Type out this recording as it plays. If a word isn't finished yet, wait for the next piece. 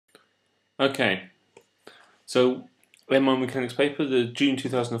Okay, so M1 Mechanics paper, the June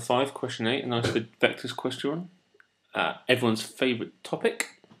 2005 question 8, a nice vectors question. Everyone's favourite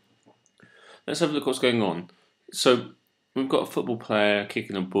topic. Let's have a look what's going on. So we've got a football player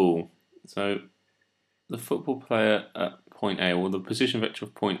kicking a ball. So the football player at point A, or the position vector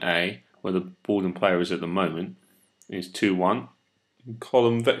of point A, where the ball and player is at the moment, is 2, 1.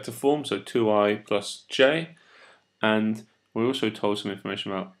 Column vector form, so 2i plus j. And we're also told some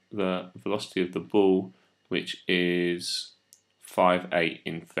information about the velocity of the ball, which is 5, 8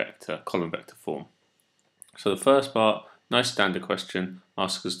 in column vector form. So the first part, nice standard question,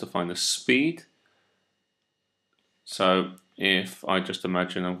 asks us to find the speed. So if I just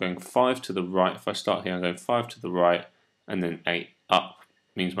imagine I'm going 5 to the right, if I start here I'm going 5 to the right and then 8 up,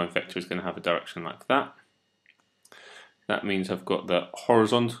 means my vector is going to have a direction like that. That means I've got the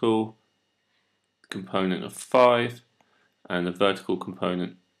horizontal component of 5 and the vertical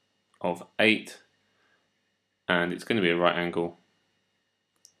component of 8, and it's going to be a right angle.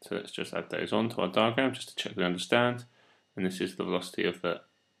 So let's just add those on to our diagram just to check we understand. And this is the velocity of the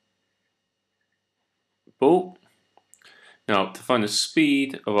ball. Now to find the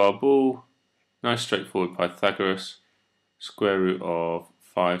speed of our ball, nice straightforward Pythagoras, square root of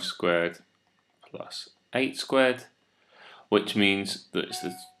 5 squared plus 8 squared, which means that it's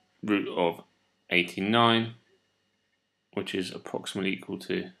the root of 89, which is approximately equal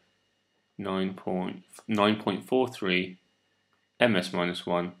to 9.43 ms minus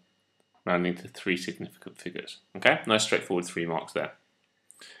 1, rounding to 3 significant figures. Okay, nice straightforward 3 marks there.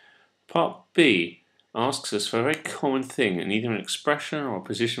 Part B asks us for a very common thing, and either an expression or a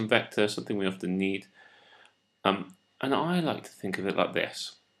position vector, something we often need. And I like to think of it like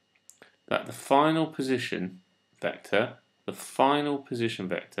this, that the final position vector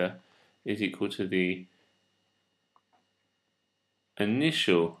is equal to the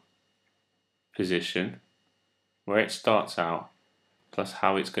initial position where it starts out plus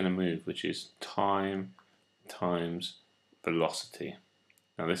how it's going to move, which is time times velocity.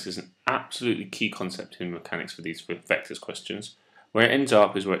 Now this is an absolutely key concept in mechanics for these vectors questions. Where it ends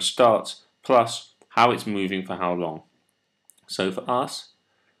up is where it starts plus how it's moving for how long. So for us,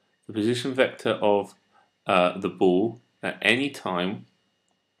 the position vector of the ball at any time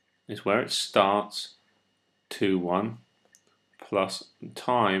is where it starts, 2, 1, plus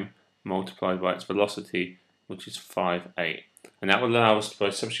time multiplied by its velocity, which is 5, 8. And that will allow us to,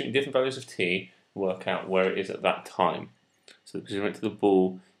 by substituting different values of t, work out where it is at that time. So the position vector of the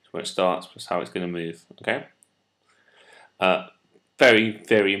ball is where it starts plus how it's going to move. Okay. Very,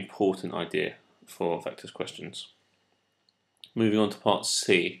 very important idea for vectors questions. Moving on to part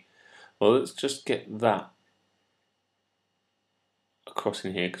C. Well, let's just get that across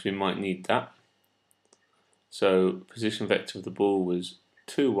in here because we might need that. So position vector of the ball was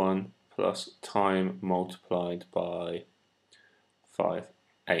 2, 1 plus time multiplied by 5,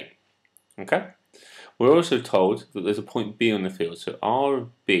 8. Okay. We're also told that there's a point B on the field. So R of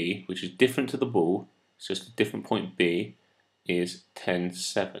B, which is different to the ball, it's just a different point B, is 10,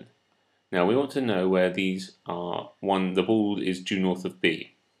 7. Now we want to know where these are. The ball is due north of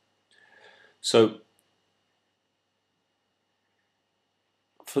B. So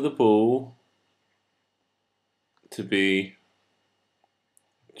for the ball to be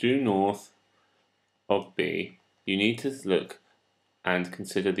due north of B, you need to look and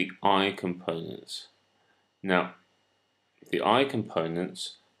consider the I components. Now, the I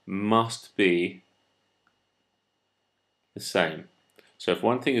components must be the same. So if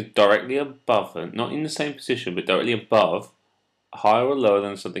one thing is directly above, not in the same position, but directly above, higher or lower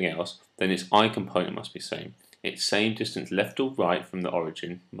than something else, then its I component must be same. Its same distance left or right from the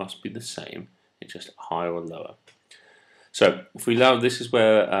origin must be the same. It's just higher or lower. So if we allow, this is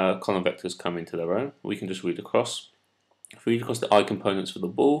where column vectors come into their own. We can just read across. If we read across the I components for the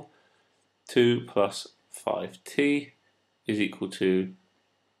ball, 2 plus 5t is equal to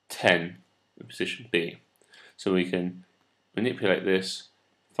 10 in position B. So we can manipulate this.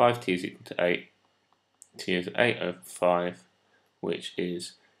 5t is equal to 8. T is 8 over 5, which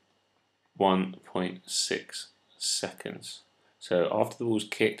is 1.6 seconds. So after the ball is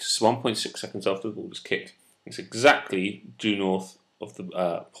kicked, 1.6 seconds after the ball is kicked, it's exactly due north of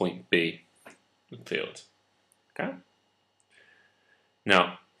the point B, the field. Okay.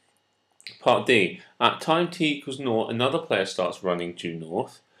 Now, part D. At time t equals 0, another player starts running due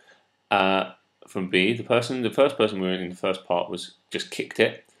north from B. The first person we were in the first part was just kicked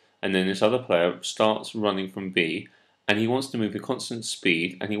it, and then this other player starts running from B, and he wants to move at constant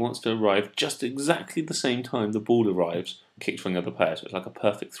speed, and he wants to arrive just exactly the same time the ball arrives, kicked from the other player. So it's like a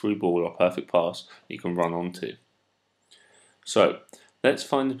perfect through ball or a perfect pass you can run onto. So let's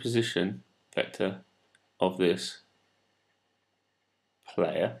find the position vector of this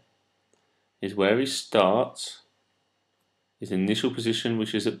player is where he starts, his initial position,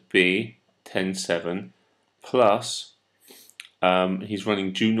 which is at B, 10, 7, plus he's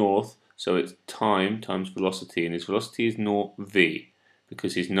running due north, so it's time times velocity, and his velocity is naught v,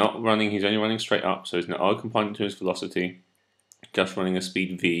 because he's only running straight up, so there's no I component to his velocity, just running a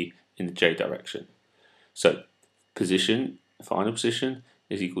speed v in the j direction. So position, final position,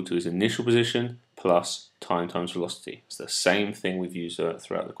 is equal to his initial position plus time times velocity. It's the same thing we've used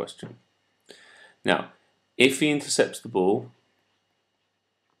throughout the question. Now, if he intercepts the ball,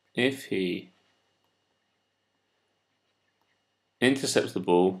 at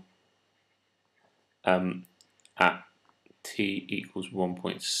t equals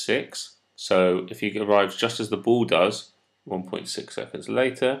 1.6, so if he arrives just as the ball does, 1.6 seconds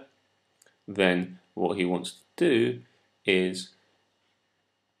later, then what he wants to do is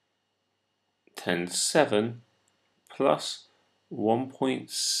 10.7 plus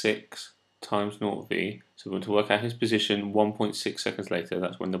 1.6 times 0v, so we want to work out his position 1.6 seconds later,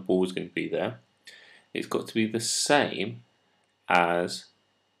 that's when the ball is going to be there. It's got to be the same as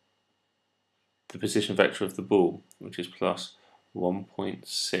the position vector of the ball, which is plus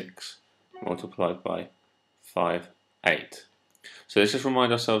 1.6 multiplied by 5.8. So let's just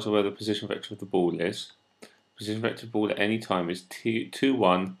remind ourselves of where the position vector of the ball is. Position vector of the ball at any time is 2,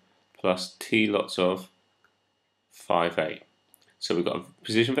 1 plus t lots of 5.8. So we've got a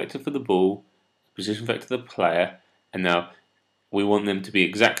position vector for the ball, position vector for the player, and now we want them to be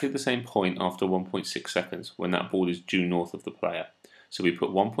exactly the same point after 1.6 seconds when that ball is due north of the player. So we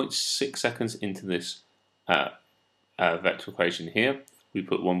put 1.6 seconds into this vector equation here, we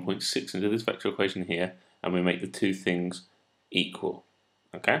put 1.6 into this vector equation here, and we make the two things equal.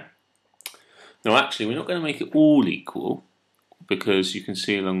 Okay? Now actually we're not going to make it all equal, because you can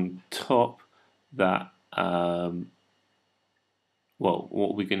see along the top that well,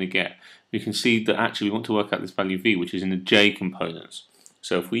 what we're going to get, we can see that actually we want to work out this value v, which is in the j components.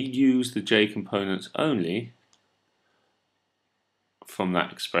 So if we use the j components only from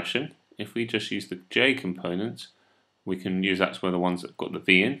that expression, if we just use the j components, we can use that's where the ones that got the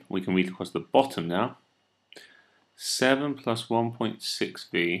v in. We can read across the bottom now. 7 plus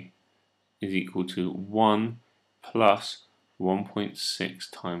 1.6v is equal to 1 plus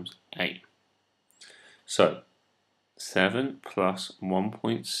 1.6 times 8. So 7 plus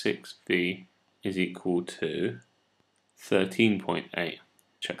 1.6v is equal to 13.8.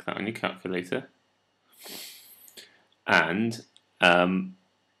 Check that on your calculator. And then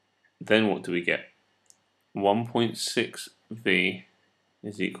what do we get? 1.6v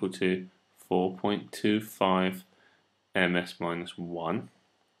is equal to 4.25 ms minus 1.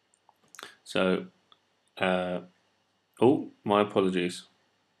 So, oh, my apologies.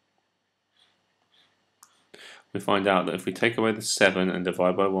 We find out that if we take away the 7 and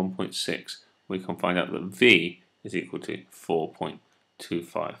divide by 1.6, we can find out that v is equal to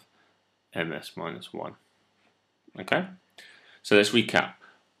 4.25 ms minus 1. Okay? So let's recap.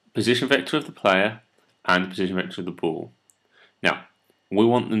 Position vector of the player and position vector of the ball. Now, we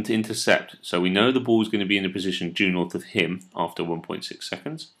want them to intercept, so we know the ball is going to be in a position due north of him after 1.6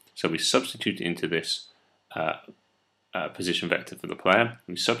 seconds. So we substitute it into this position vector for the player,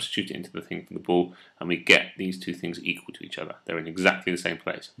 we substitute it into the thing for the ball, and we get these two things equal to each other. They're in exactly the same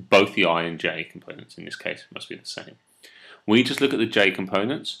place. Both the I and j components in this case must be the same. We just look at the j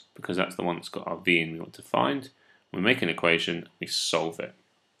components, because that's the one that's got our v and we want to find. We make an equation, we solve it.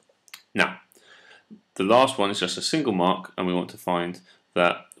 Now, the last one is just a single mark, and we want to find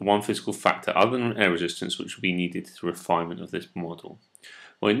that one physical factor other than air resistance which will be needed to refinement of this model.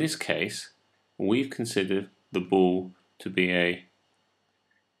 Well, in this case, we've considered the ball to be a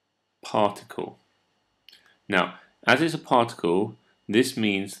particle. Now, as it's a particle, this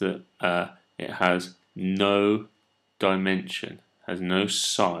means that it has no dimension, has no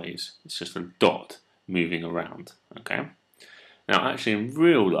size. It's just a dot moving around. Okay. Now, actually, in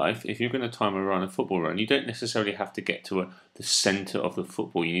real life, if you're going to time a football run, you don't necessarily have to get to the center of the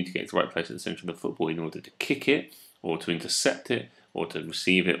football. You need to get to the right place at the center of the football in order to kick it, or to intercept it, or to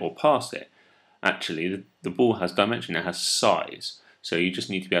receive it, or pass it. Actually, the ball has dimension, it has size. So you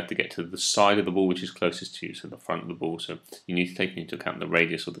just need to be able to get to the side of the ball which is closest to you, so the front of the ball. So you need to take into account the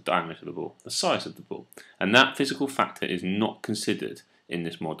radius or the diameter of the ball, the size of the ball. And that physical factor is not considered in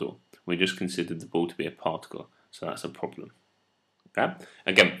this model. We just considered the ball to be a particle, so that's a problem. Okay?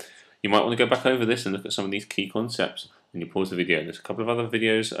 Again, you might want to go back over this and look at some of these key concepts, and you pause the video. There's a couple of other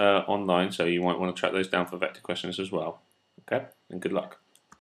videos online, so you might want to track those down for vector questions as well. Okay? And good luck.